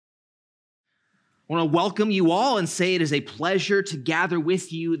I want to welcome you all and say it is a pleasure to gather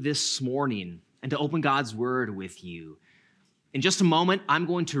with you this morning and to open God's word with you. In just a moment, I'm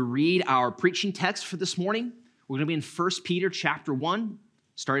going to read our preaching text for this morning. We're going to be in 1 Peter chapter 1,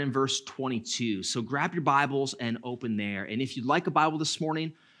 starting in verse 22. So grab your Bibles and open there. And if you'd like a Bible this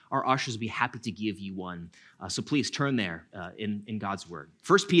morning, our ushers will be happy to give you one. So please turn there in God's word.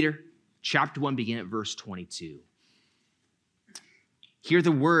 1 Peter chapter 1, begin at verse 22. Hear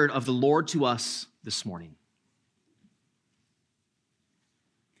the word of the Lord to us this morning.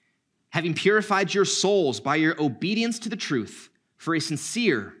 Having purified your souls by your obedience to the truth for a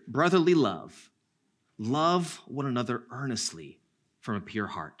sincere brotherly love, love one another earnestly from a pure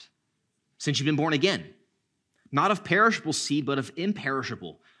heart, since you've been born again, not of perishable seed, but of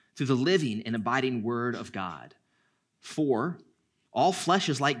imperishable, through the living and abiding word of God. For all flesh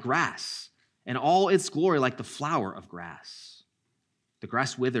is like grass, and all its glory like the flower of grass. The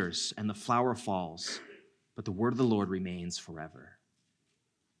grass withers and the flower falls, but the word of the Lord remains forever.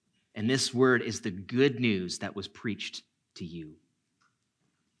 And this word is the good news that was preached to you.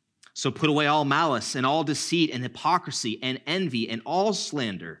 So put away all malice and all deceit and hypocrisy and envy and all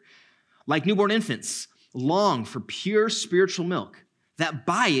slander. Like newborn infants, long for pure spiritual milk, that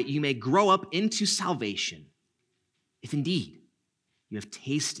by it you may grow up into salvation, if indeed you have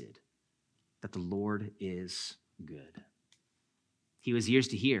tasted that the Lord is good. He who has ears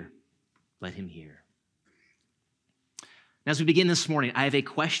to hear, let him hear. Now, as we begin this morning, I have a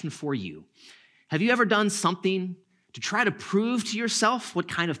question for you. Have you ever done something to try to prove to yourself what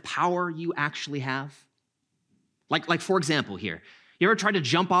kind of power you actually have? Like for example here, you ever tried to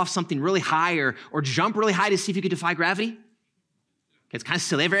jump off something really high or jump really high to see if you could defy gravity? Okay, it's kind of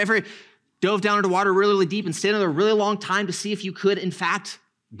silly. Ever dove down underwater really, really deep and stayed under a really long time to see if you could, in fact,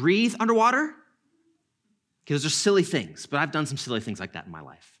 breathe underwater? Okay, those are silly things, but I've done some silly things like that in my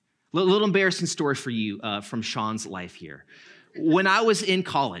life. A little embarrassing story for you from Sean's life here. When I was in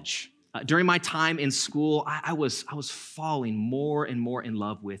college, during my time in school, I was falling more and more in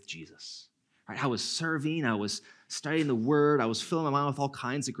love with Jesus. Right? I was serving, I was studying the Word, I was filling my mind with all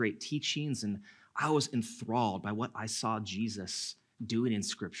kinds of great teachings, and I was enthralled by what I saw Jesus doing in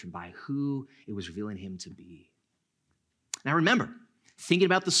Scripture, by who it was revealing him to be. And I remember thinking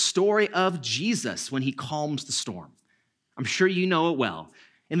about the story of Jesus when he calms the storm. I'm sure you know it well.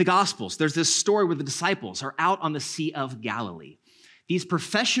 In the Gospels, there's this story where the disciples are out on the Sea of Galilee. These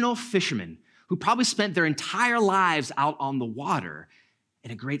professional fishermen who probably spent their entire lives out on the water,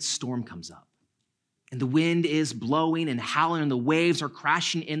 and a great storm comes up. And the wind is blowing and howling, and the waves are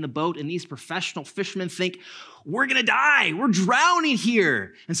crashing in the boat, and these professional fishermen think, we're gonna die, we're drowning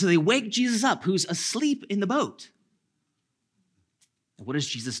here. And so they wake Jesus up, who's asleep in the boat. And what does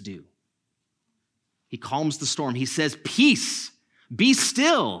Jesus do? He calms the storm. He says, peace, be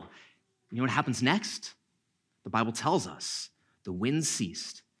still. You know what happens next? The Bible tells us the wind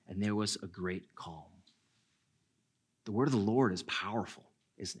ceased and there was a great calm. The word of the Lord is powerful,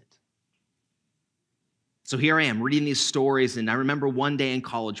 isn't it? So here I am reading these stories, and I remember one day in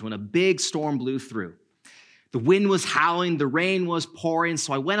college when a big storm blew through. The wind was howling, the rain was pouring,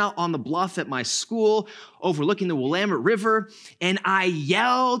 so I went out on the bluff at my school overlooking the Willamette River, and I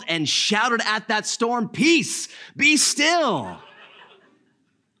yelled and shouted at that storm, peace, be still.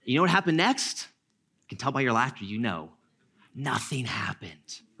 You know what happened next? You can tell by your laughter, you know. Nothing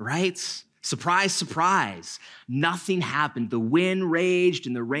happened, right? Surprise, surprise. Nothing happened. The wind raged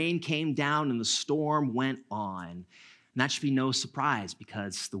and the rain came down and the storm went on. And that should be no surprise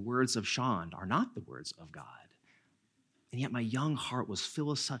because the words of Sean are not the words of God. And yet my young heart was filled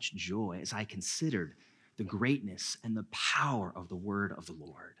with such joy as I considered the greatness and the power of the word of the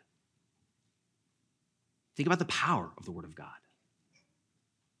Lord. Think about the power of the word of God.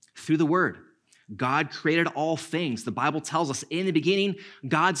 Through the word, God created all things. The Bible tells us in the beginning,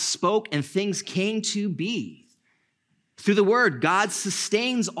 God spoke and things came to be. Through the word, God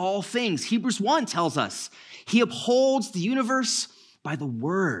sustains all things. Hebrews 1 tells us he upholds the universe by the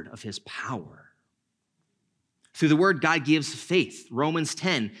word of his power. Through the word, God gives faith. Romans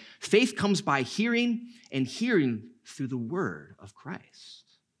 10, faith comes by hearing, and hearing through the word of Christ.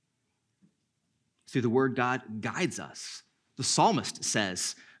 Through the word, God guides us. The psalmist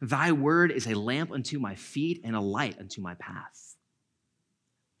says, thy word is a lamp unto my feet and a light unto my path.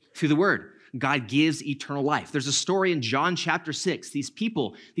 Through the word, God gives eternal life. There's a story in John chapter 6. These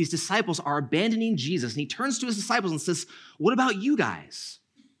people, these disciples are abandoning Jesus, and he turns to his disciples and says, what about you guys?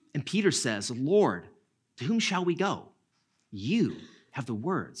 And Peter says, Lord, to whom shall we go? You have the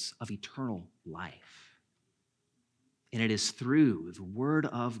words of eternal life. And it is through the word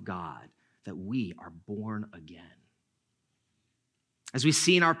of God that we are born again. As we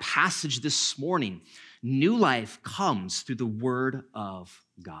see in our passage this morning, new life comes through the word of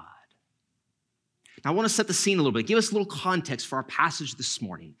God. Now, I want to set the scene a little bit, give us a little context for our passage this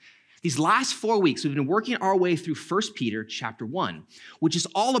morning. These last 4 weeks, we've been working our way through 1 Peter chapter 1, which is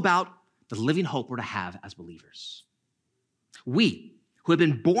all about the living hope we're to have as believers. We, who have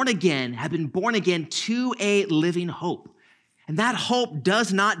been born again to a living hope. And that hope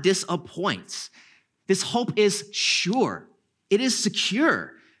does not disappoint. This hope is sure. It is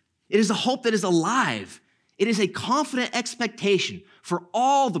secure. It is a hope that is alive. It is a confident expectation for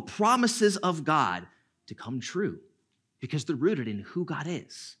all the promises of God to come true because they're rooted in who God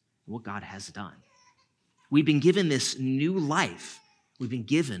is and what God has done. We've been given this new life. We've been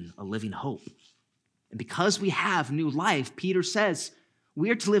given a living hope. And because we have new life, Peter says we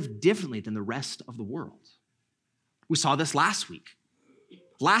are to live differently than the rest of the world. We saw this last week.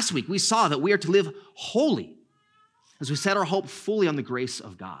 Last week, we saw that we are to live holy as we set our hope fully on the grace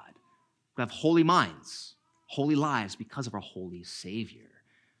of God. We have holy minds, holy lives because of our holy Savior.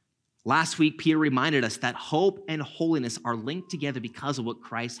 Last week, Peter reminded us that hope and holiness are linked together because of what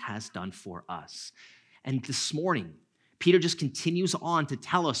Christ has done for us. And this morning, Peter just continues on to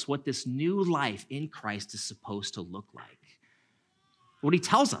tell us what this new life in Christ is supposed to look like. What he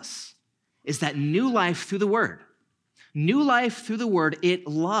tells us is that new life through the word, it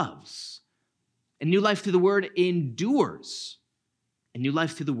loves. And new life through the word endures. And new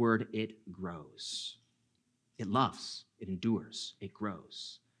life through the word, it grows. It loves, it endures, it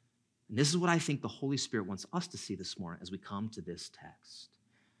grows. And this is what I think the Holy Spirit wants us to see this morning as we come to this text.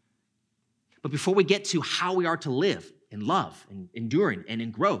 But before we get to how we are to live in love and enduring and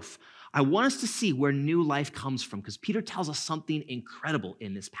in growth, I want us to see where new life comes from because Peter tells us something incredible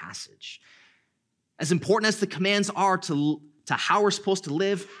in this passage. As important as the commands are to how we're supposed to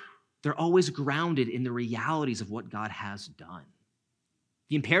live, they're always grounded in the realities of what God has done.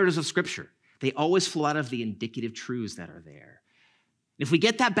 The imperatives of Scripture, they always flow out of the indicative truths that are there. And if we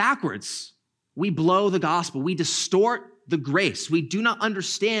get that backwards, we blow the gospel. We distort the grace. We do not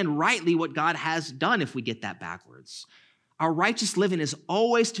understand rightly what God has done if we get that backwards. Our righteous living is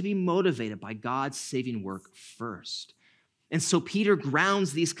always to be motivated by God's saving work first. And so Peter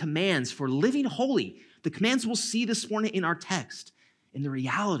grounds these commands for living holy, the commands we'll see this morning in our text, in the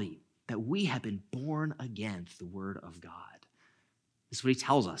reality that we have been born again through the word of God. This is what he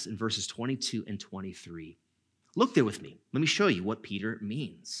tells us in verses 22 and 23. Look there with me. Let me show you what Peter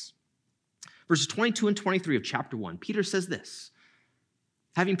means. Verses 22 and 23 of chapter 1, Peter says this,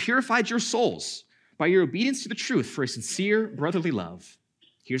 having purified your souls by your obedience to the truth for a sincere brotherly love,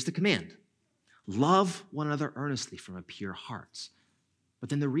 here's the command. Love one another earnestly from a pure heart. But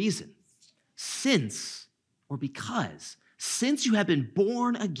then the reason, since you have been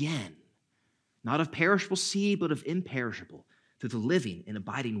born again, not of perishable seed, but of imperishable, through the living and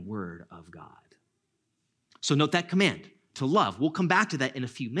abiding word of God. So note that command, to love. We'll come back to that in a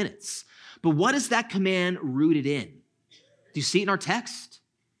few minutes. But what is that command rooted in? Do you see it in our text?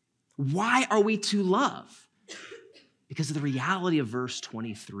 Why are we to love? Because of the reality of verse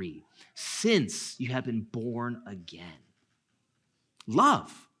 23. Since you have been born again.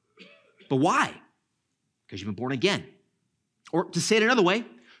 Love. But why? Because you've been born again. Or to say it another way,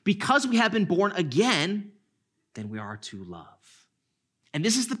 because we have been born again, then we are to love. And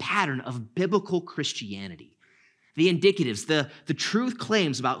this is the pattern of biblical Christianity. The indicatives, the truth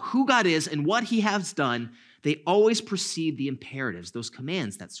claims about who God is and what he has done, they always precede the imperatives, those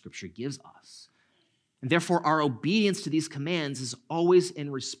commands that Scripture gives us. And therefore, our obedience to these commands is always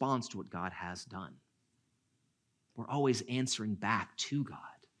in response to what God has done. We're always answering back to God.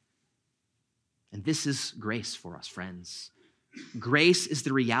 And this is grace for us, friends. Grace is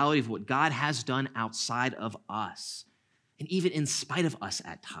the reality of what God has done outside of us, and even in spite of us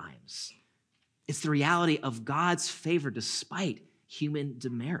at times. It's the reality of God's favor despite human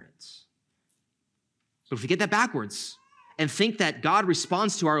demerits. But if we get that backwards and think that God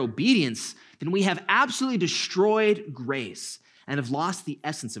responds to our obedience, then we have absolutely destroyed grace and have lost the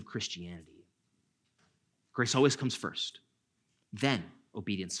essence of Christianity. Grace always comes first. Then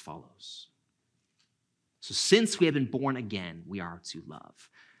obedience follows. So since we have been born again, we are to love.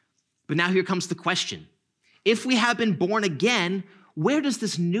 But now here comes the question. If we have been born again, where does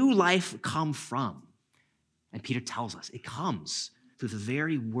this new life come from? And Peter tells us it comes through the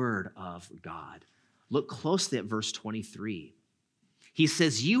very word of God. Look closely at verse 23. He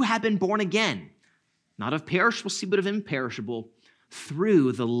says, you have been born again, not of perishable seed, but of imperishable,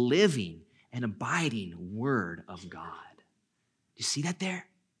 through the living and abiding word of God. Do you see that there?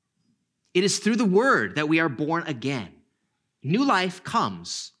 It is through the word that we are born again. New life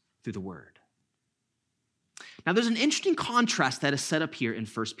comes through the word. Now, there's an interesting contrast that is set up here in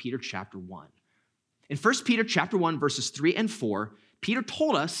 1 Peter chapter 1. In 1 Peter chapter 1, verses 3 and 4, Peter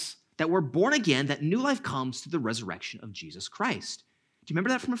told us that we're born again, that new life comes through the resurrection of Jesus Christ. Do you remember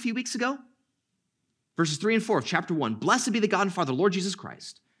that from a few weeks ago? Verses 3 and 4 of chapter 1, "Blessed be the God and Father, Lord Jesus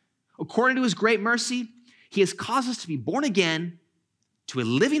Christ. According to his great mercy, he has caused us to be born again to a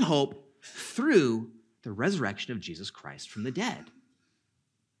living hope through the resurrection of Jesus Christ from the dead."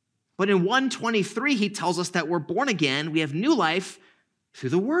 But in 1:23, he tells us that we're born again, we have new life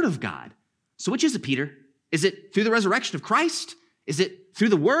through the word of God. So which is it, Peter? Is it through the resurrection of Christ? Is it through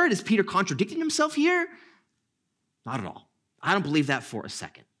the word? Is Peter contradicting himself here? Not at all. I don't believe that for a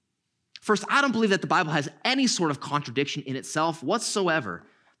second. First, I don't believe that the Bible has any sort of contradiction in itself whatsoever.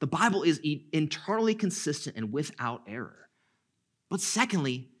 The Bible is internally consistent and without error. But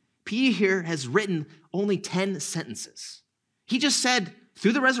secondly, Peter here has written only 10 sentences. He just said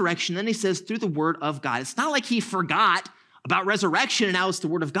through the resurrection, then he says through the word of God. It's not like he forgot about resurrection and now it's the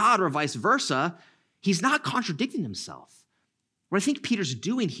word of God or vice versa. He's not contradicting himself. What I think Peter's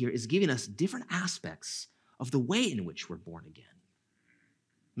doing here is giving us different aspects of the way in which we're born again.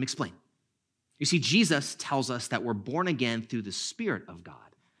 Let me explain. You see, Jesus tells us that we're born again through the Spirit of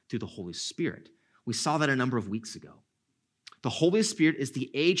God, through the Holy Spirit. We saw that a number of weeks ago. The Holy Spirit is the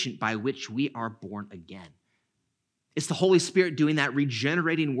agent by which we are born again. It's the Holy Spirit doing that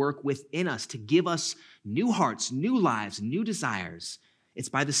regenerating work within us to give us new hearts, new lives, new desires. It's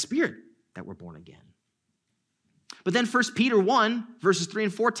by the Spirit that we're born again. But then 1 Peter 1, verses 3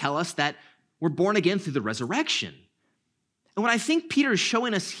 and 4 tell us that we're born again through the resurrection. And what I think Peter is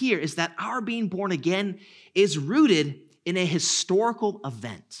showing us here is that our being born again is rooted in a historical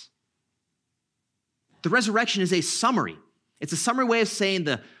event. The resurrection is a summary. It's a summary way of saying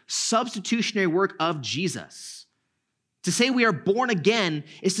the substitutionary work of Jesus. To say we are born again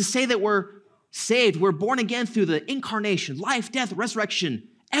is to say that we're saved. We're born again through the incarnation, life, death, resurrection,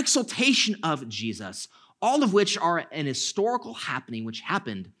 exaltation of Jesus, all of which are an historical happening which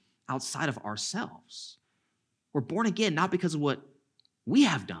happened outside of ourselves. We're born again not because of what we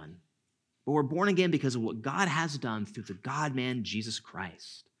have done, but we're born again because of what God has done through the God-man, Jesus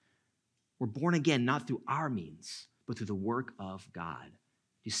Christ. We're born again not through our means, but through the work of God.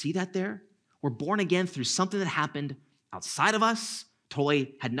 Do you see that there? We're born again through something that happened outside of us,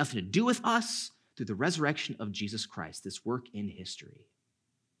 totally had nothing to do with us, through the resurrection of Jesus Christ, this work in history.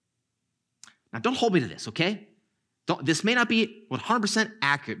 Now, don't hold me to this, okay? This may not be 100%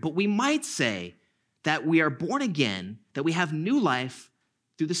 accurate, but we might say that we are born again, that we have new life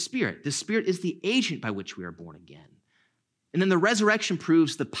through the Spirit. The Spirit is the agent by which we are born again. And then the resurrection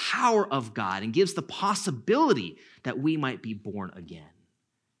proves the power of God and gives the possibility that we might be born again.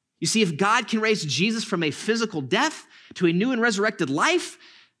 You see, if God can raise Jesus from a physical death to a new and resurrected life,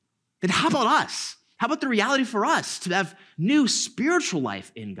 then how about us? How about the reality for us to have new spiritual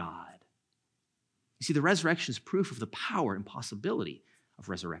life in God? You see, the resurrection is proof of the power and possibility of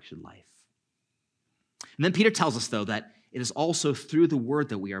resurrection life. And then Peter tells us, though, that it is also through the word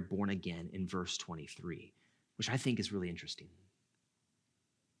that we are born again in verse 23, which I think is really interesting.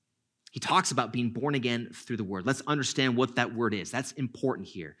 He talks about being born again through the word. Let's understand what that word is. That's important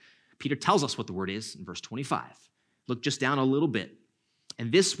here. Peter tells us what the word is in verse 25. Look just down a little bit.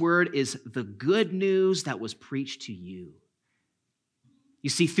 And this word is the good news that was preached to you. You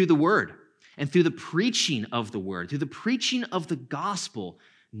see, through the word and through the preaching of the word, through the preaching of the gospel,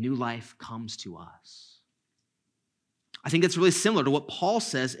 new life comes to us. I think that's really similar to what Paul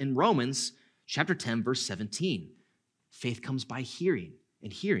says in Romans chapter 10, verse 17. Faith comes by hearing,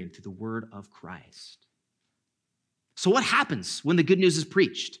 and hearing through the word of Christ. So what happens when the good news is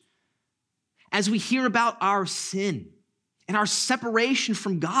preached? As we hear about our sin and our separation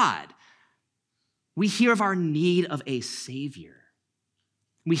from God, we hear of our need of a Savior.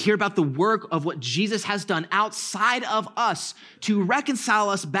 We hear about the work of what Jesus has done outside of us to reconcile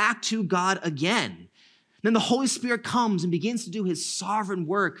us back to God again. Then the Holy Spirit comes and begins to do his sovereign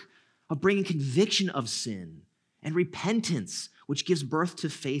work of bringing conviction of sin and repentance, which gives birth to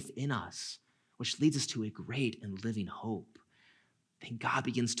faith in us, which leads us to a great and living hope. Then God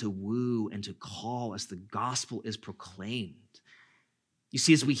begins to woo and to call as the gospel is proclaimed. You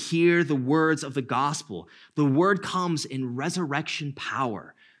see, as we hear the words of the gospel, the word comes in resurrection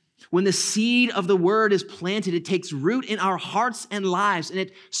power. When the seed of the word is planted, it takes root in our hearts and lives, and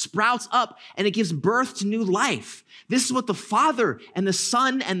it sprouts up, and it gives birth to new life. This is what the Father and the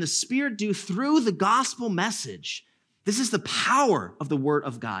Son and the Spirit do through the gospel message. This is the power of the word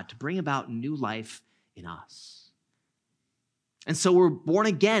of God to bring about new life in us. And so we're born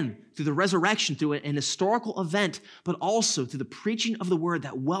again through the resurrection, through an historical event, but also through the preaching of the word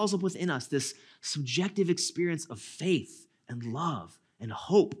that wells up within us, this subjective experience of faith and love and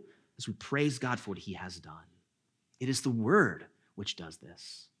hope as we praise God for what he has done. It is the word which does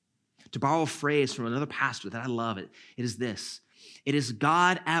this. To borrow a phrase from another pastor that I love, it is this: it is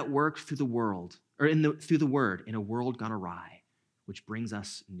God at work through the world, or through the word in a world gone awry, which brings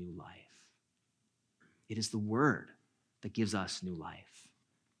us new life. It is the word that gives us new life.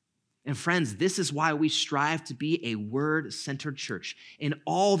 And friends, this is why we strive to be a word-centered church in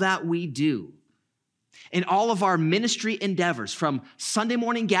all that we do. In all of our ministry endeavors, from Sunday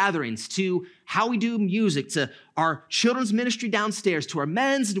morning gatherings to how we do music, to our children's ministry downstairs, to our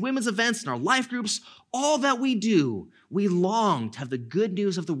men's and women's events and our life groups, all that we do, we long to have the good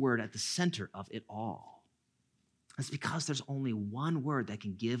news of the word at the center of it all. That's because there's only one word that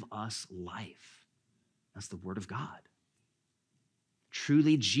can give us life. That's the word of God.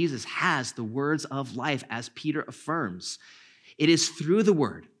 Truly, Jesus has the words of life, as Peter affirms. It is through the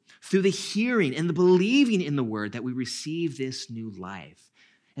word, through the hearing and the believing in the word, that we receive this new life.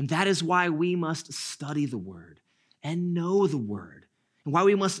 And that is why we must study the word and know the word, and why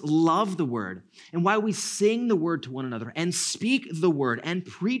we must love the word, and why we sing the word to one another and speak the word and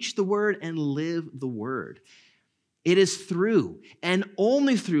preach the word and live the word. It is through and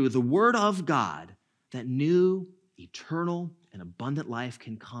only through the word of God that new, eternal, and abundant life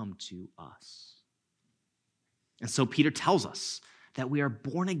can come to us. And so Peter tells us that we are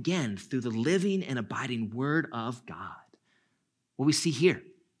born again through the living and abiding word of God. What we see here,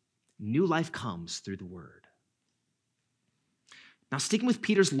 new life comes through the word. Now, sticking with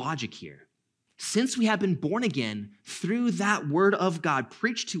Peter's logic here, since we have been born again through that word of God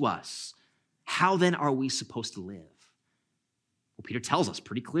preached to us, how then are we supposed to live? Well, Peter tells us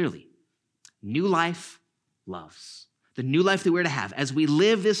pretty clearly, new life loves. The new life that we're to have. As we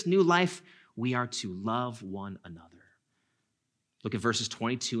live this new life, we are to love one another. Look at verses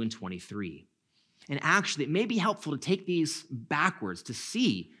 22 and 23. And actually, it may be helpful to take these backwards to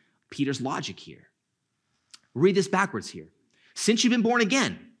see Peter's logic here. Read this backwards here. Since you've been born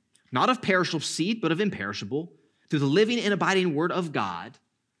again, not of perishable seed, but of imperishable, through the living and abiding word of God,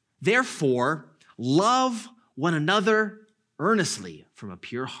 therefore, love one another earnestly from a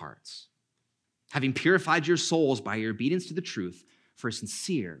pure heart, having purified your souls by your obedience to the truth for a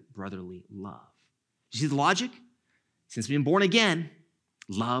sincere brotherly love. You see the logic? Since we've been born again,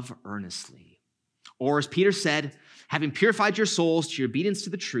 love earnestly. Or as Peter said, having purified your souls to your obedience to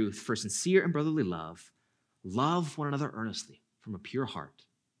the truth for sincere and brotherly love, love one another earnestly from a pure heart,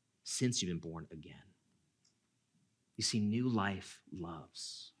 since you've been born again. You see, new life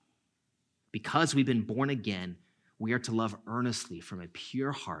loves. Because we've been born again, we are to love earnestly from a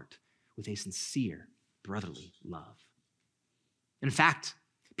pure heart with a sincere brotherly love. In fact,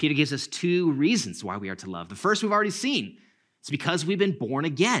 Peter gives us two reasons why we are to love. The first we've already seen. It's because we've been born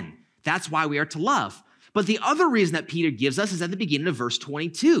again. That's why we are to love. But the other reason that Peter gives us is at the beginning of verse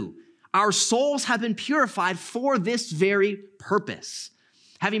 22. Our souls have been purified for this very purpose.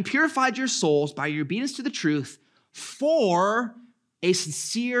 Having purified your souls by your obedience to the truth for a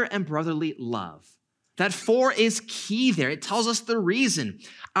sincere and brotherly love. That for is key there. It tells us the reason.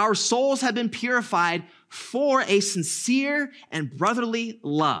 Our souls have been purified for a sincere and brotherly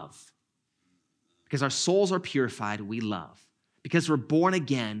love. Because our souls are purified, we love. Because we're born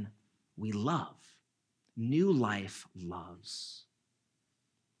again, we love. New life loves.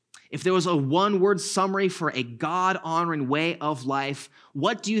 If there was a one-word summary for a God-honoring way of life,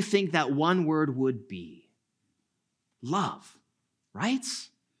 what do you think that one word would be? Love, right?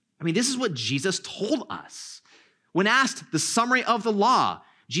 I mean, this is what Jesus told us. When asked the summary of the law,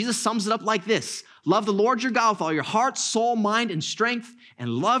 Jesus sums it up like this: love the Lord your God with all your heart, soul, mind, and strength, and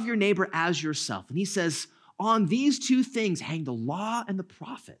love your neighbor as yourself. And he says, on these two things hang the law and the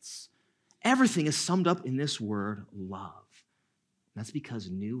prophets. Everything is summed up in this word, love. And that's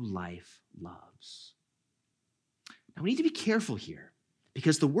because new life loves. Now, we need to be careful here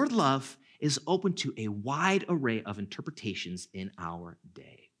because the word love is open to a wide array of interpretations in our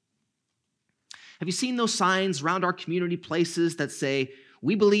day. Have you seen those signs around our community places that say,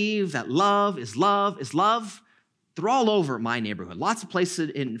 we believe that love is love is love? They're all over my neighborhood. Lots of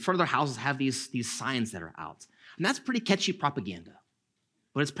places in front of their houses have these signs that are out. And that's pretty catchy propaganda,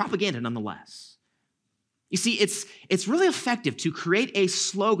 but it's propaganda nonetheless. You see, it's really effective to create a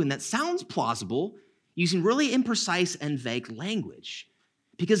slogan that sounds plausible using really imprecise and vague language,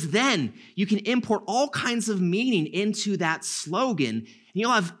 because then you can import all kinds of meaning into that slogan, and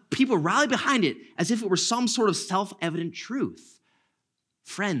you'll have people rally behind it as if it were some sort of self-evident truth.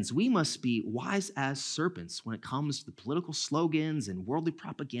 Friends, we must be wise as serpents when it comes to the political slogans and worldly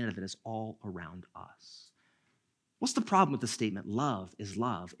propaganda that is all around us. What's the problem with the statement, love is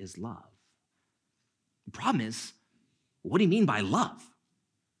love is love? The problem is, what do you mean by love,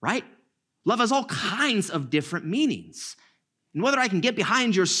 right? Love has all kinds of different meanings. And whether I can get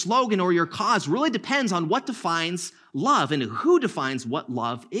behind your slogan or your cause really depends on what defines love and who defines what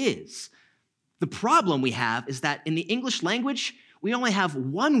love is. The problem we have is that in the English language, we only have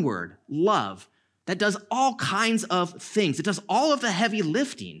one word, love, that does all kinds of things. It does all of the heavy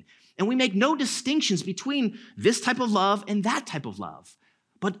lifting. And we make no distinctions between this type of love and that type of love.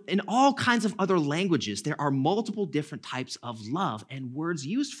 But in all kinds of other languages, there are multiple different types of love and words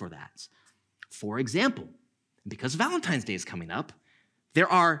used for that. For example, because Valentine's Day is coming up, there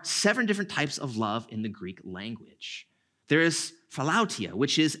are 7 different types of love in the Greek language. There is philautia,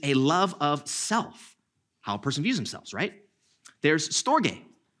 which is a love of self, how a person views themselves, right? There's storge,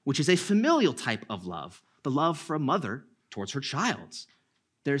 which is a familial type of love, the love for a mother towards her child.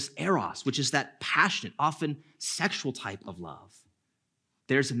 There's eros, which is that passionate, often sexual type of love.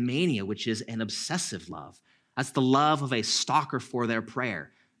 There's mania, which is an obsessive love. That's the love of a stalker for their prey.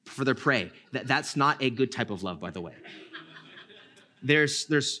 That's not a good type of love, by the way. There's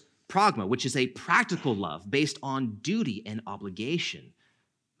pragma, which is a practical love based on duty and obligation.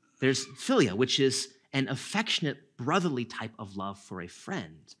 There's philia, which is an affectionate, brotherly type of love for a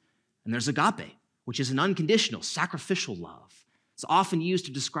friend. And there's agape, which is an unconditional, sacrificial love. It's often used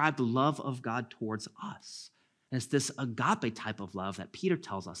to describe the love of God towards us. And it's this agape type of love that Peter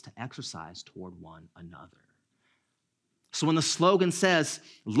tells us to exercise toward one another. So when the slogan says,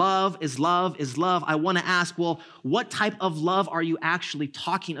 love is love is love, I want to ask, well, what type of love are you actually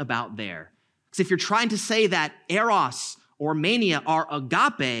talking about there? Because if you're trying to say that eros or mania are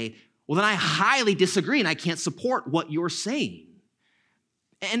agape, well, then I highly disagree and I can't support what you're saying.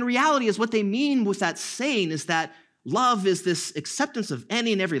 And reality is what they mean with that saying is that love is this acceptance of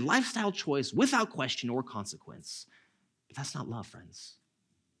any and every lifestyle choice without question or consequence. But that's not love, friends.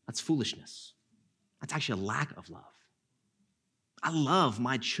 That's foolishness. That's actually a lack of love. I love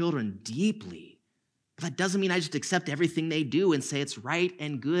my children deeply, but that doesn't mean I just accept everything they do and say it's right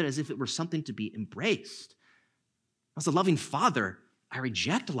and good as if it were something to be embraced. As a loving father, I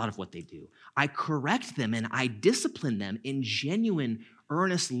reject a lot of what they do. I correct them and I discipline them in genuine,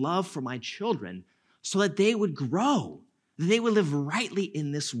 earnest love for my children so that they would grow, that they would live rightly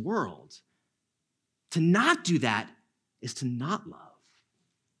in this world. To not do that is to not love.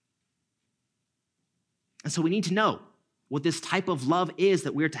 And so we need to know what this type of love is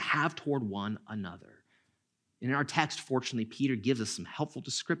that we're to have toward one another. And in our text, fortunately, Peter gives us some helpful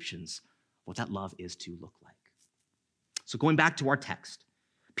descriptions of what that love is to look like. So going back to our text,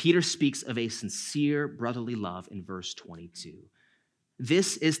 Peter speaks of a sincere brotherly love in verse 22.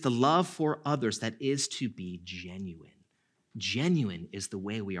 This is the love for others that is to be genuine. Genuine is the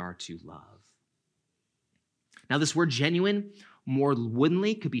way we are to love. Now, this word genuine, more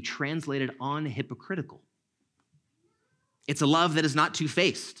woodenly, could be translated unhypocritical. It's a love that is not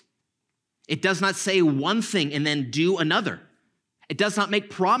two-faced. It does not say one thing and then do another. It does not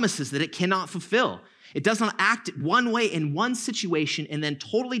make promises that it cannot fulfill. It does not act one way in one situation and then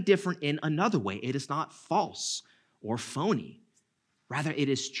totally different in another way. It is not false or phony. Rather, it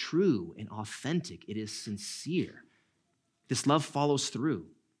is true and authentic. It is sincere. This love follows through.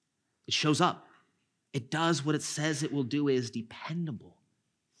 It shows up. It does what it says it will do. It is dependable.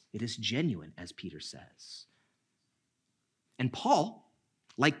 It is genuine, as Peter says. And Paul,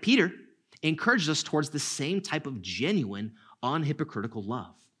 like Peter, encourages us towards the same type of genuine, unhypocritical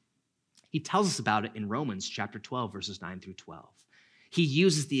love. He tells us about it in Romans chapter 12, verses 9 through 12. He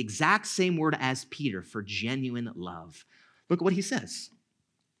uses the exact same word as Peter for genuine love. Look at what he says.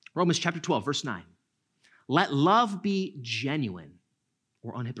 Romans chapter 12, verse 9. Let love be genuine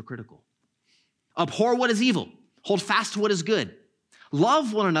or unhypocritical. Abhor what is evil. Hold fast to what is good.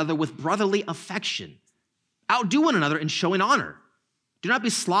 Love one another with brotherly affection. Outdo one another in showing honor. Do not be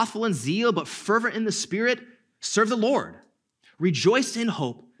slothful in zeal, but fervent in the spirit. Serve the Lord. Rejoice in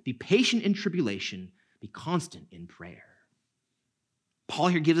hope. Be patient in tribulation. Be constant in prayer. Paul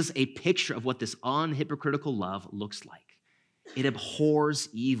here gives us a picture of what this unhypocritical love looks like. It abhors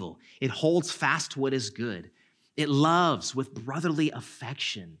evil. It holds fast to what is good. It loves with brotherly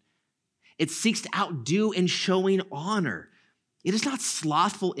affection. It seeks to outdo in showing honor. It is not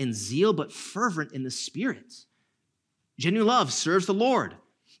slothful in zeal, but fervent in the spirit. Genuine love serves the Lord.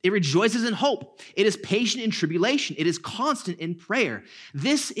 It rejoices in hope. It is patient in tribulation. It is constant in prayer.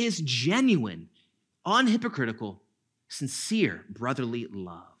 This is genuine, unhypocritical, sincere brotherly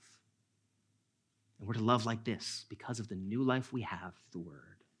love. And we're to love like this because of the new life we have through the word.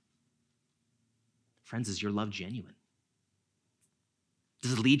 Friends, is your love genuine?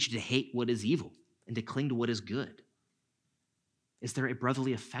 Does it lead you to hate what is evil and to cling to what is good? Is there a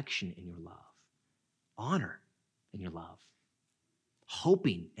brotherly affection in your love? Honor in your love?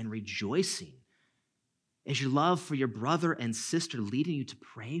 Hoping and rejoicing? Is your love for your brother and sister leading you to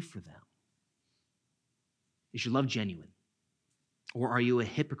pray for them? Is your love genuine? Or are you a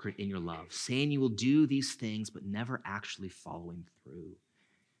hypocrite in your love, saying you will do these things but never actually following through?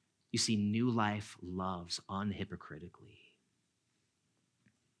 You see, new life loves unhypocritically.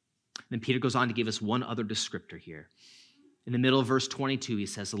 Then Peter goes on to give us one other descriptor here. In the middle of verse 22, he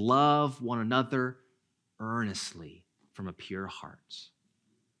says, love one another earnestly from a pure heart.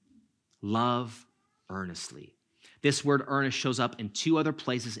 Love earnestly. This word earnest shows up in two other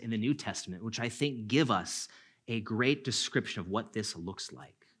places in the New Testament, which I think give us a great description of what this looks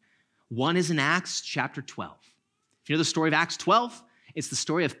like. One is in Acts chapter 12. If you know the story of Acts 12, it's the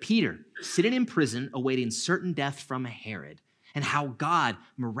story of Peter sitting in prison awaiting certain death from Herod and how God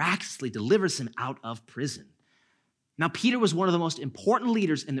miraculously delivers him out of prison. Now, Peter was one of the most important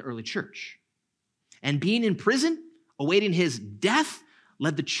leaders in the early church. And being in prison, awaiting his death,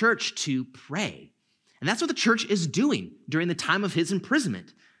 led the church to pray. And that's what the church is doing during the time of his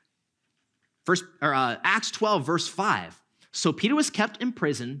imprisonment. Acts 12, verse 5. So Peter was kept in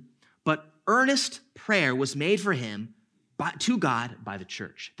prison, but earnest prayer was made for him to God by the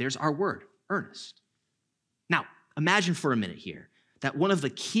church. There's our word, earnest. Now, imagine for a minute here that one of the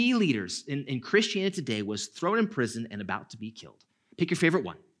key leaders in Christianity today was thrown in prison and about to be killed. Pick your favorite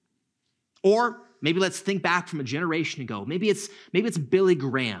one. Or maybe let's think back from a generation ago. Maybe it's Billy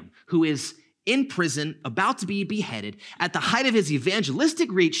Graham, who is in prison, about to be beheaded. At the height of his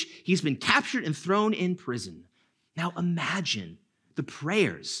evangelistic reach, he's been captured and thrown in prison. Now imagine the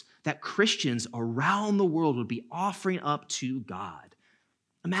prayers that Christians around the world would be offering up to God.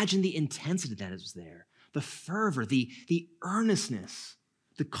 Imagine the intensity that is there, the fervor, the earnestness,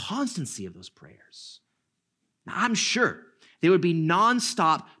 the constancy of those prayers. Now, I'm sure there would be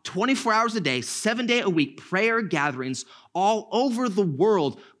nonstop, 24 hours a day, 7 days a week prayer gatherings all over the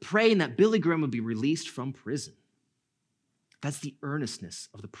world praying that Billy Graham would be released from prison. That's the earnestness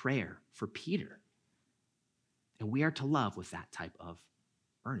of the prayer for Peter. And we are to love with that type of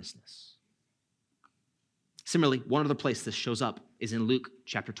earnestness. Similarly, one other place this shows up is in Luke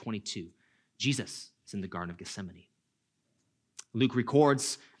chapter 22. Jesus is in the Garden of Gethsemane. Luke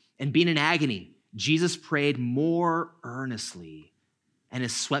records, and being in agony, Jesus prayed more earnestly, and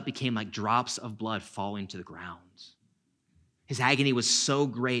his sweat became like drops of blood falling to the ground. His agony was so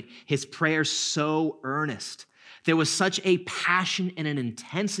great, his prayer so earnest. There was such a passion and an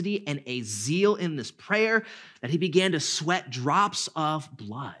intensity and a zeal in this prayer that he began to sweat drops of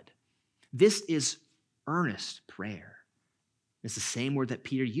blood. This is earnest prayer. It's the same word that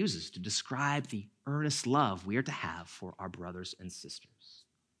Peter uses to describe the earnest love we are to have for our brothers and sisters.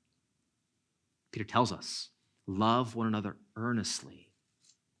 Peter tells us, love one another earnestly.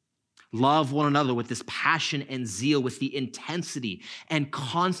 Love one another with this passion and zeal, with the intensity and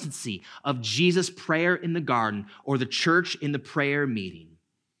constancy of Jesus' prayer in the garden or the church in the prayer meeting.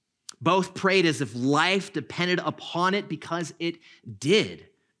 Both prayed as if life depended upon it because it did.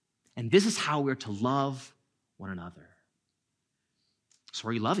 And this is how we're to love one another. So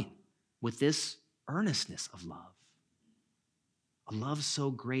are you loving with this earnestness of love? A love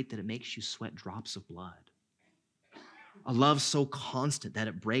so great that it makes you sweat drops of blood. A love so constant that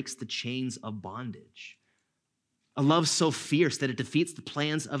it breaks the chains of bondage. A love so fierce that it defeats the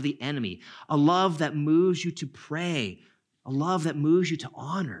plans of the enemy. A love that moves you to pray. A love that moves you to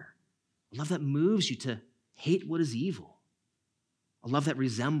honor. A love that moves you to hate what is evil. A love that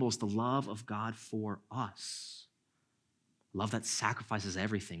resembles the love of God for us. A love that sacrifices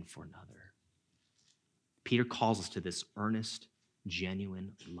everything for another. Peter calls us to this earnest,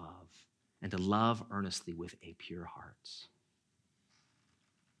 genuine love, and to love earnestly with a pure heart.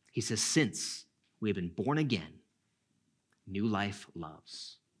 He says, since we have been born again, new life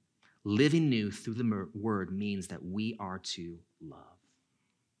loves. Living new through the word means that we are to love.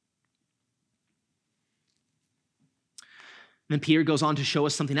 And then Peter goes on to show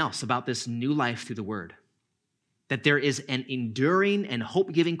us something else about this new life through the word, that there is an enduring and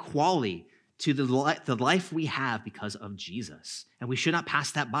hope-giving quality to the life we have because of Jesus, and we should not pass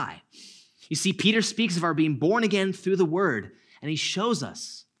that by. You see, Peter speaks of our being born again through the word, and he shows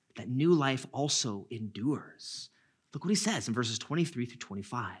us that new life also endures. Look what he says in verses 23 through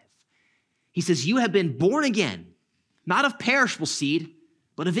 25. He says, you have been born again, not of perishable seed,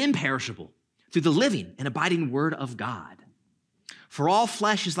 but of imperishable, through the living and abiding word of God. For all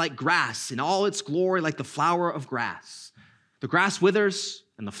flesh is like grass, and all its glory like the flower of grass. The grass withers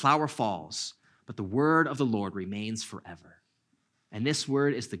and the flower falls, but the word of the Lord remains forever. And this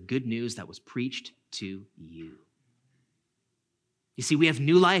word is the good news that was preached to you. You see, we have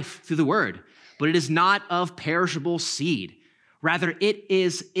new life through the word, but it is not of perishable seed. Rather, it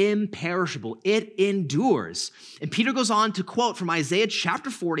is imperishable. It endures. And Peter goes on to quote from Isaiah chapter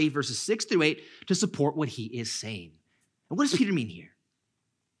 40, verses 6 through 8, to support what he is saying. And what does Peter mean here?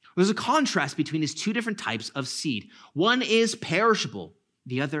 There's a contrast between these two different types of seed. One is perishable,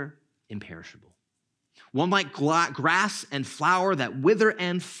 the other imperishable. One like grass and flower that wither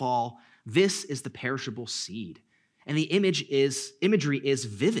and fall. This is the perishable seed. And the imagery is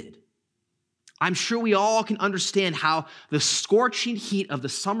vivid. I'm sure we all can understand how the scorching heat of the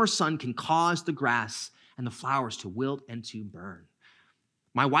summer sun can cause the grass and the flowers to wilt and to burn.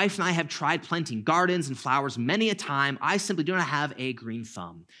 My wife and I have tried planting gardens and flowers many a time. I simply do not have a green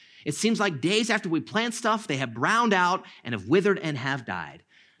thumb. It seems like days after we plant stuff, they have browned out and have withered and have died.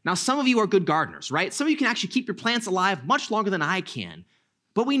 Now, some of you are good gardeners, right? Some of you can actually keep your plants alive much longer than I can.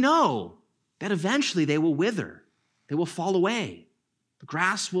 But we know that eventually they will wither. They will fall away. The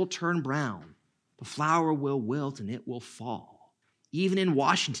grass will turn brown. The flower will wilt and it will fall. Even in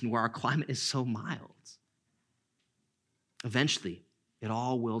Washington, where our climate is so mild. Eventually, it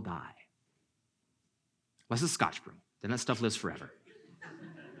all will die. Unless it's Scotch broom. Then that stuff lives forever.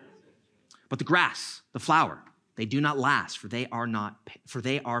 But the grass, the flower, they do not last, for they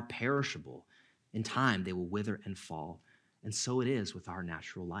are perishable. In time, they will wither and fall. And so it is with our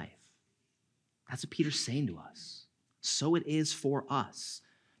natural life. That's what Peter's saying to us. So it is for us.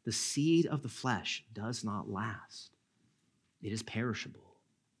 The seed of the flesh does not last. It is perishable.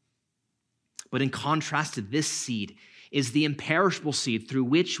 But in contrast to this seed is the imperishable seed through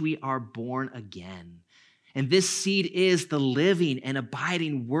which we are born again. And this seed is the living and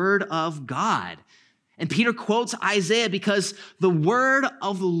abiding word of God. And Peter quotes Isaiah because the word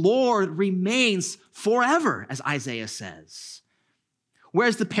of the Lord remains forever, as Isaiah says.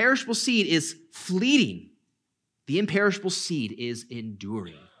 Whereas the perishable seed is fleeting, the imperishable seed is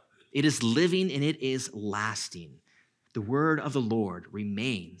enduring. It is living and it is lasting. The word of the Lord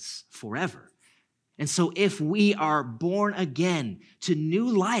remains forever. And so if we are born again to new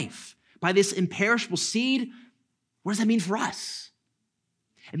life by this imperishable seed, what does that mean for us?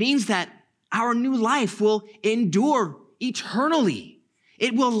 It means that our new life will endure eternally.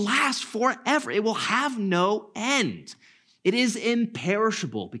 It will last forever. It will have no end. It is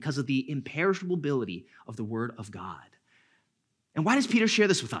imperishable because of the imperishable ability of the word of God. And why does Peter share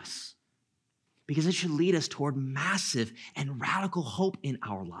this with us? Because it should lead us toward massive and radical hope in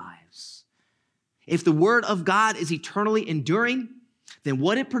our lives. If the word of God is eternally enduring, then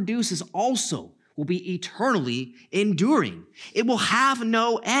what it produces also will be eternally enduring. It will have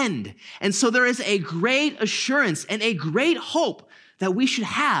no end. And so there is a great assurance and a great hope that we should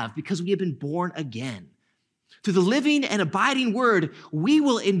have because we have been born again. Through the living and abiding word, we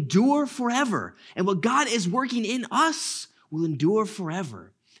will endure forever. And what God is working in us will endure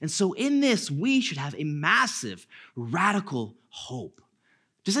forever. And so in this, we should have a massive, radical hope.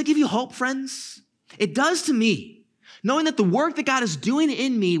 Does that give you hope, friends? It does to me. Knowing that the work that God is doing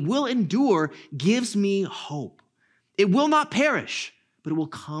in me will endure gives me hope. It will not perish, but it will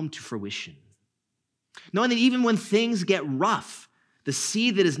come to fruition. Knowing that even when things get rough, the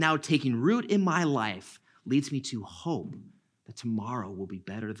seed that is now taking root in my life leads me to hope that tomorrow will be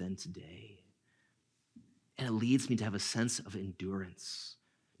better than today. And it leads me to have a sense of endurance,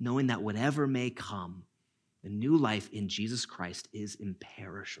 knowing that whatever may come, the new life in Jesus Christ is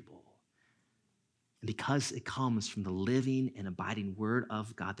imperishable. And because it comes from the living and abiding word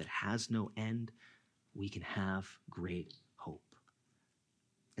of God that has no end, we can have great hope.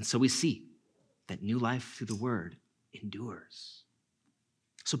 And so we see that new life through the word endures.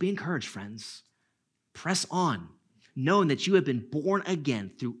 So be encouraged, friends. Press on, knowing that you have been born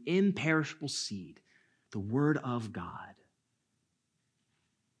again through imperishable seed, the word of God.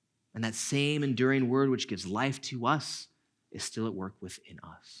 And that same enduring word which gives life to us is still at work within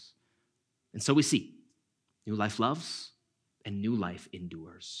us. And so we see, new life loves and new life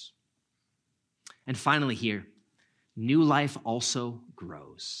endures. And finally here, new life also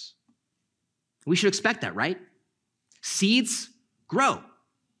grows. We should expect that, right? Seeds grow.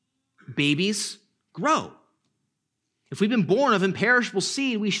 Babies grow. If we've been born of imperishable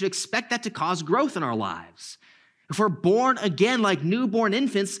seed, we should expect that to cause growth in our lives. If we're born again like newborn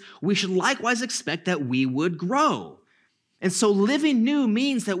infants, we should likewise expect that we would grow. And so living new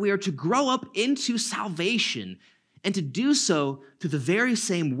means that we are to grow up into salvation and to do so through the very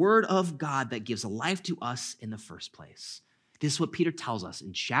same word of God that gives life to us in the first place. This is what Peter tells us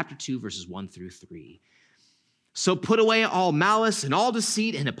in chapter 2, verses 1 through 3. So put away all malice and all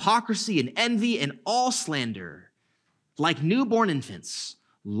deceit and hypocrisy and envy and all slander. Like newborn infants,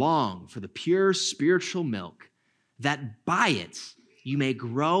 long for the pure spiritual milk, that by it you may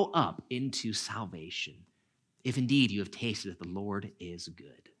grow up into salvation, if indeed you have tasted that the Lord is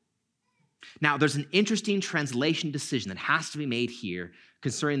good. Now, there's an interesting translation decision that has to be made here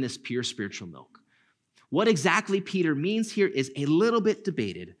concerning this pure spiritual milk. What exactly Peter means here is a little bit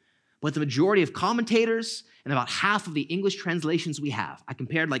debated, but the majority of commentators and about half of the English translations we have, I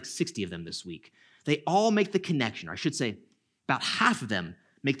compared like 60 of them this week, they all make the connection, or I should say about half of them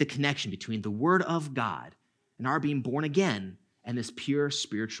make the connection between the Word of God and our being born again and this pure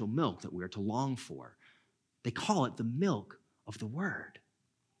spiritual milk that we are to long for. They call it the milk of the Word.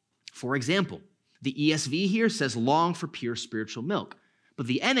 For example, the ESV here says long for pure spiritual milk, but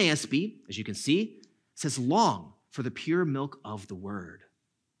the NASB, as you can see, says long for the pure milk of the Word.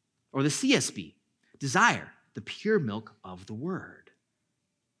 Or the CSB, desire the pure milk of the Word.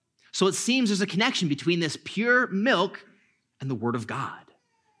 So it seems there's a connection between this pure milk and the Word of God.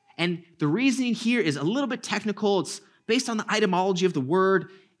 And the reasoning here is a little bit technical. It's based on the etymology of the word.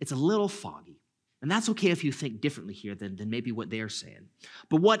 It's a little foggy. And that's okay if you think differently here than maybe what they're saying.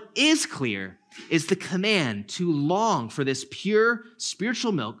 But what is clear is the command to long for this pure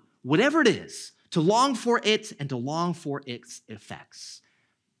spiritual milk, whatever it is, to long for it and to long for its effects.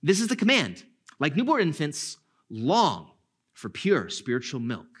 This is the command. Like newborn infants, long for pure spiritual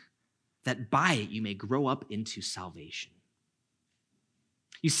milk, that by it you may grow up into salvation.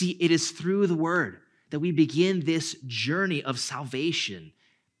 You see, it is through the word that we begin this journey of salvation.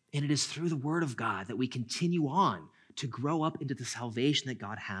 And it is through the Word of God that we continue on to grow up into the salvation that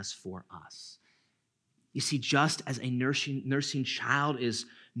God has for us. You see, just as a nursing child is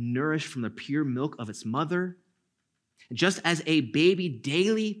nourished from the pure milk of its mother, and just as a baby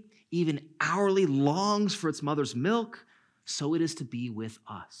daily, even hourly, longs for its mother's milk, so it is to be with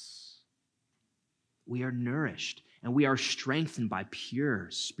us. We are nourished and we are strengthened by pure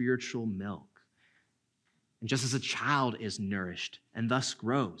spiritual milk. And just as a child is nourished and thus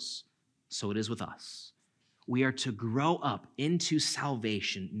grows, so it is with us. We are to grow up into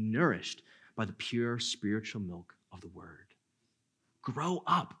salvation, nourished by the pure spiritual milk of the Word. Grow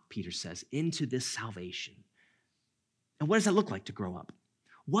up, Peter says, into this salvation. And what does that look like to grow up?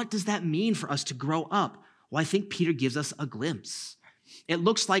 What does that mean for us to grow up? Well, I think Peter gives us a glimpse. It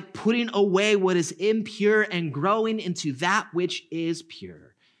looks like putting away what is impure and growing into that which is pure.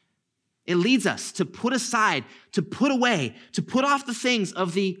 It leads us to put aside, to put away, to put off the things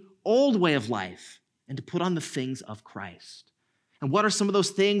of the old way of life and to put on the things of Christ. And what are some of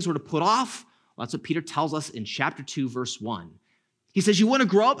those things we're to put off? Well, that's what Peter tells us in chapter 2, verse 1. He says, you want to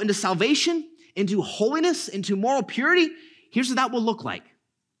grow up into salvation, into holiness, into moral purity? Here's what that will look like.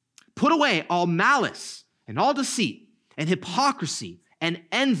 Put away all malice and all deceit and hypocrisy and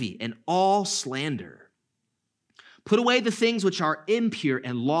envy and all slander. Put away the things which are impure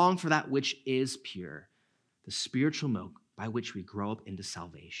and long for that which is pure, the spiritual milk by which we grow up into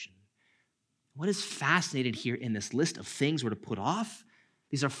salvation. What is fascinating here in this list of things we're to put off?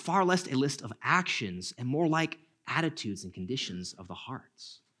 These are far less a list of actions and more like attitudes and conditions of the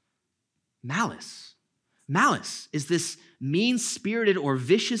hearts. Malice. Malice is this mean-spirited or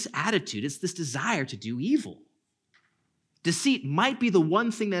vicious attitude. It's this desire to do evil. Deceit might be the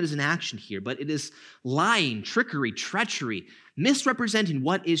one thing that is in action here, but it is lying, trickery, treachery, misrepresenting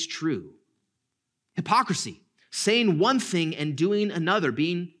what is true. Hypocrisy, saying one thing and doing another,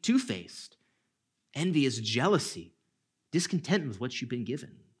 being two-faced. Envy is jealousy, discontent with what you've been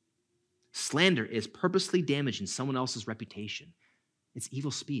given. Slander is purposely damaging someone else's reputation. It's evil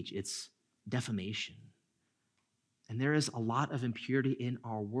speech, it's defamation. And there is a lot of impurity in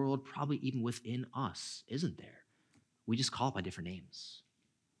our world, probably even within us, isn't there? We just call it by different names.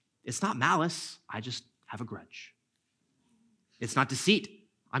 It's not malice. I just have a grudge. It's not deceit.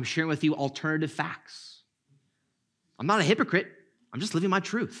 I'm sharing with you alternative facts. I'm not a hypocrite. I'm just living my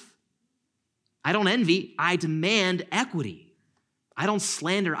truth. I don't envy. I demand equity. I don't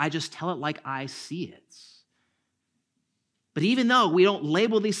slander. I just tell it like I see it. But even though we don't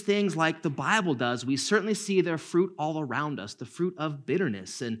label these things like the Bible does, we certainly see their fruit all around us, the fruit of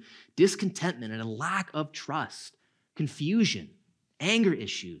bitterness and discontentment and a lack of trust. Confusion, anger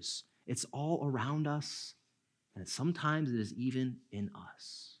issues, it's all around us, and sometimes it is even in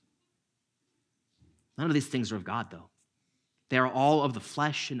us. None of these things are of God, though. They are all of the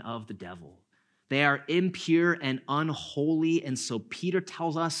flesh and of the devil. They are impure and unholy, and so Peter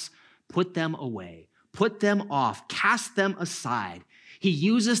tells us, put them away, put them off, cast them aside. He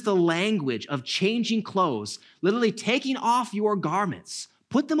uses the language of changing clothes, literally taking off your garments,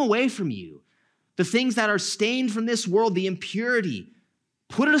 put them away from you. The things that are stained from this world, the impurity,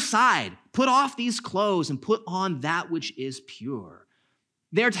 put it aside, put off these clothes and put on that which is pure.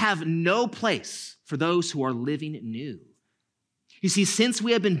 They're to have no place for those who are living new. You see, since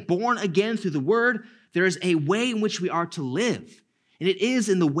we have been born again through the word, there is a way in which we are to live, and it is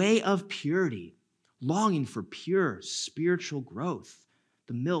in the way of purity, longing for pure spiritual growth,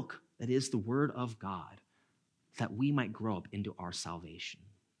 the milk that is the word of God, that we might grow up into our salvation.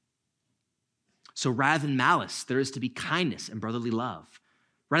 So rather than malice, there is to be kindness and brotherly love.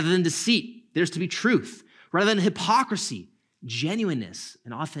 Rather than deceit, there's to be truth. Rather than hypocrisy, genuineness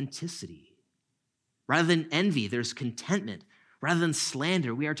and authenticity. Rather than envy, there's contentment. Rather than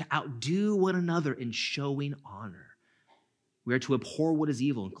slander, we are to outdo one another in showing honor. We are to abhor what is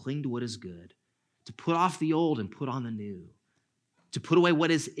evil and cling to what is good, to put off the old and put on the new, to put away what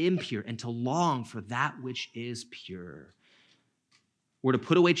is impure and to long for that which is pure. We're to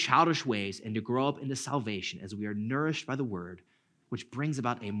put away childish ways and to grow up into salvation as we are nourished by the word, which brings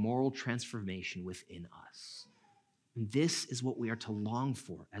about a moral transformation within us. And this is what we are to long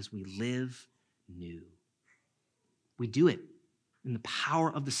for as we live new. We do it in the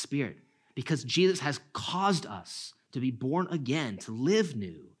power of the Spirit because Jesus has caused us to be born again, to live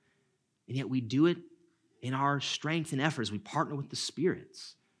new. And yet we do it in our strength and effort as we partner with the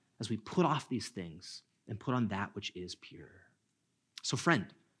spirits, as we put off these things and put on that which is pure. So friend,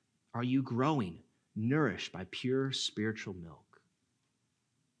 are you growing, nourished by pure spiritual milk?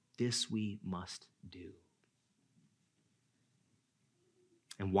 This we must do.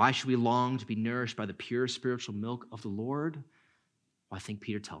 And why should we long to be nourished by the pure spiritual milk of the Lord? Well, I think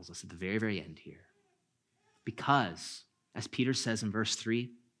Peter tells us at the very, very end here. Because, as Peter says in verse 3,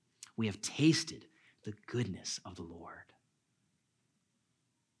 we have tasted the goodness of the Lord.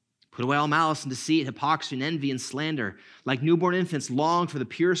 Put away all malice and deceit, hypocrisy and envy and slander. Like newborn infants, long for the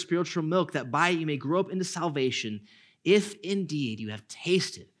pure spiritual milk, that by it you may grow up into salvation, if indeed you have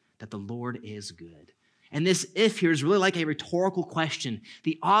tasted that the Lord is good. And this if here is really like a rhetorical question.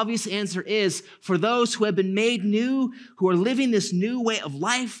 The obvious answer is, for those who have been made new, who are living this new way of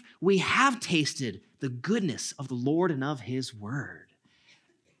life, we have tasted the goodness of the Lord and of his word.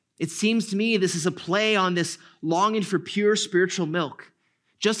 It seems to me this is a play on this longing for pure spiritual milk.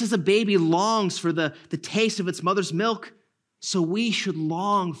 Just as a baby longs for the taste of its mother's milk, so we should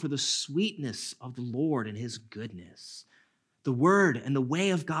long for the sweetness of the Lord and his goodness. The word and the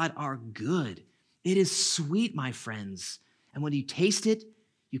way of God are good. It is sweet, my friends. And when you taste it,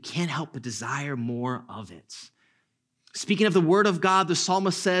 you can't help but desire more of it. Speaking of the word of God, the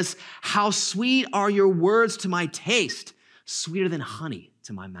psalmist says, "How sweet are your words to my taste, sweeter than honey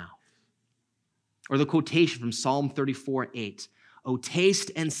to my mouth." Or the quotation from Psalm 34:8, "Oh,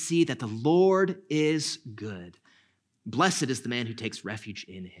 taste and see that the Lord is good. Blessed is the man who takes refuge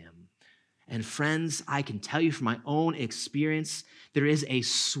in him." And friends, I can tell you from my own experience, there is a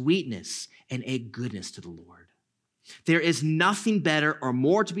sweetness and a goodness to the Lord. There is nothing better or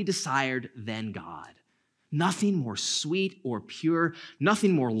more to be desired than God. Nothing more sweet or pure,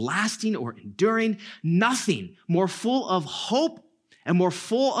 nothing more lasting or enduring, nothing more full of hope and more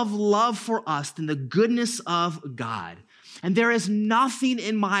full of love for us than the goodness of God. And there is nothing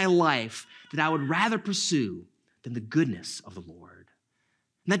in my life that I would rather pursue than the goodness of the Lord.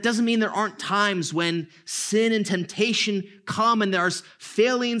 And that doesn't mean there aren't times when sin and temptation come and there's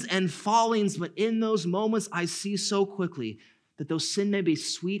failings and fallings, but in those moments I see so quickly that though sin may be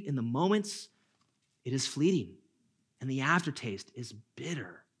sweet in the moments, it is fleeting, and the aftertaste is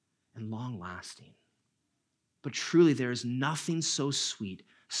bitter and long-lasting. But truly, there is nothing so sweet,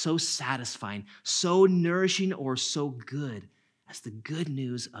 so satisfying, so nourishing, or so good as the good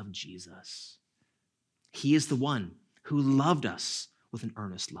news of Jesus. He is the one who loved us with an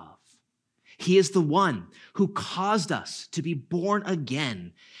earnest love. He is the one who caused us to be born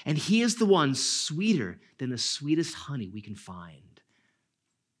again, and he is the one sweeter than the sweetest honey we can find.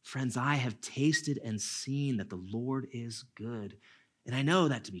 Friends, I have tasted and seen that the Lord is good, and I know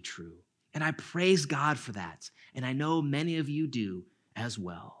that to be true, and I praise God for that, and I know many of you do as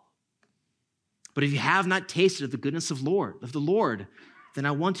well. But if you have not tasted of the goodness of the Lord, then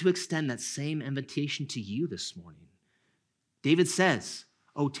I want to extend that same invitation to you this morning. David says,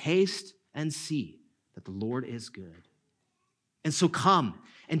 "Oh, taste and see that the Lord is good." And so come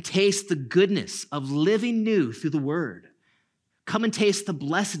and taste the goodness of living new through the word. Come and taste the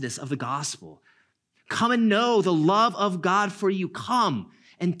blessedness of the gospel. Come and know the love of God for you. Come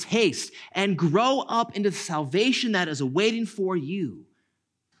and taste and grow up into the salvation that is awaiting for you.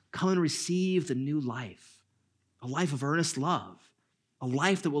 Come and receive the new life, a life of earnest love, a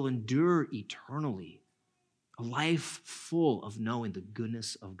life that will endure eternally, a life full of knowing the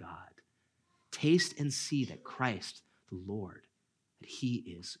goodness of God. Taste and see that Christ, the Lord, that he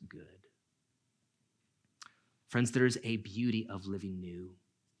is good. Friends, there is a beauty of living new.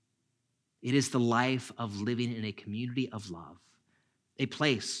 It is the life of living in a community of love, a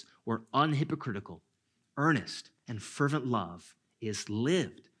place where unhypocritical, earnest, and fervent love is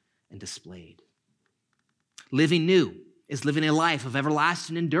lived and displayed. Living new is living a life of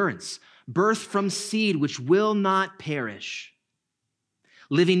everlasting endurance, birth from seed which will not perish.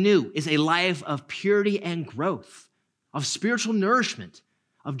 Living new is a life of purity and growth, of spiritual nourishment,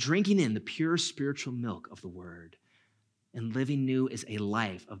 of drinking in the pure spiritual milk of the word. And living new is a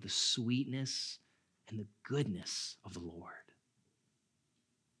life of the sweetness and the goodness of the Lord.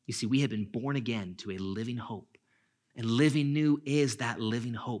 You see, we have been born again to a living hope, and living new is that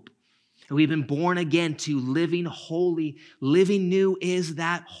living hope. And we've been born again to living holy. Living new is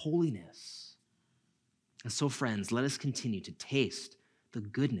that holiness. And so, friends, let us continue to taste the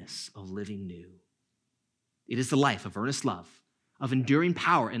goodness of living new. It is the life of earnest love, of enduring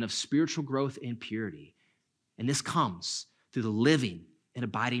power, and of spiritual growth and purity. And this comes through the living and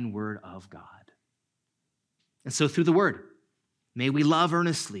abiding word of God. And so through the word, may we love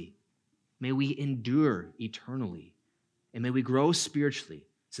earnestly, may we endure eternally, and may we grow spiritually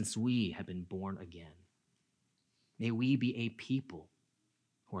since we have been born again. May we be a people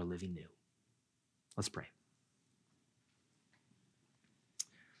who are living new. Let's pray.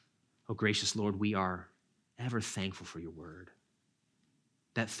 Oh, gracious Lord, we are ever thankful for your word,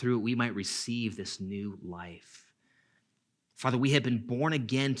 that through it we might receive this new life. Father, we have been born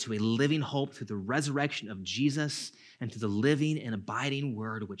again to a living hope through the resurrection of Jesus and to the living and abiding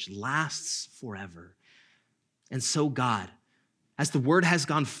word which lasts forever. And so, God, as the word has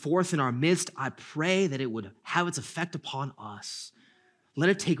gone forth in our midst, I pray that it would have its effect upon us. Let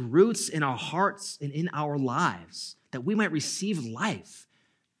it take roots in our hearts and in our lives, that we might receive life.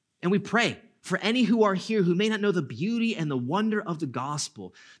 And we pray for any who are here who may not know the beauty and the wonder of the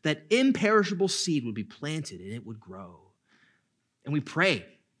gospel, that imperishable seed would be planted and it would grow. And we pray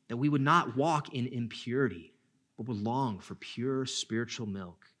that we would not walk in impurity, but would long for pure spiritual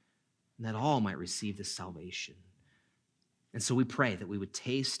milk, and that all might receive this salvation. And so we pray that we would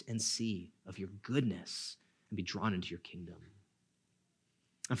taste and see of your goodness and be drawn into your kingdom.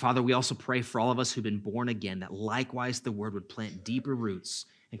 And Father, we also pray for all of us who've been born again, that likewise the word would plant deeper roots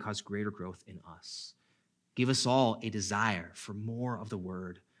and cause greater growth in us. Give us all a desire for more of the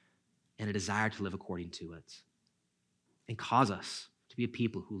word and a desire to live according to it. And cause us to be a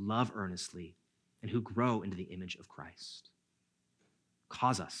people who love earnestly and who grow into the image of Christ.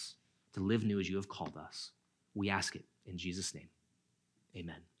 Cause us to live new as you have called us. We ask it in Jesus' name.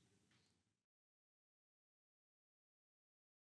 Amen.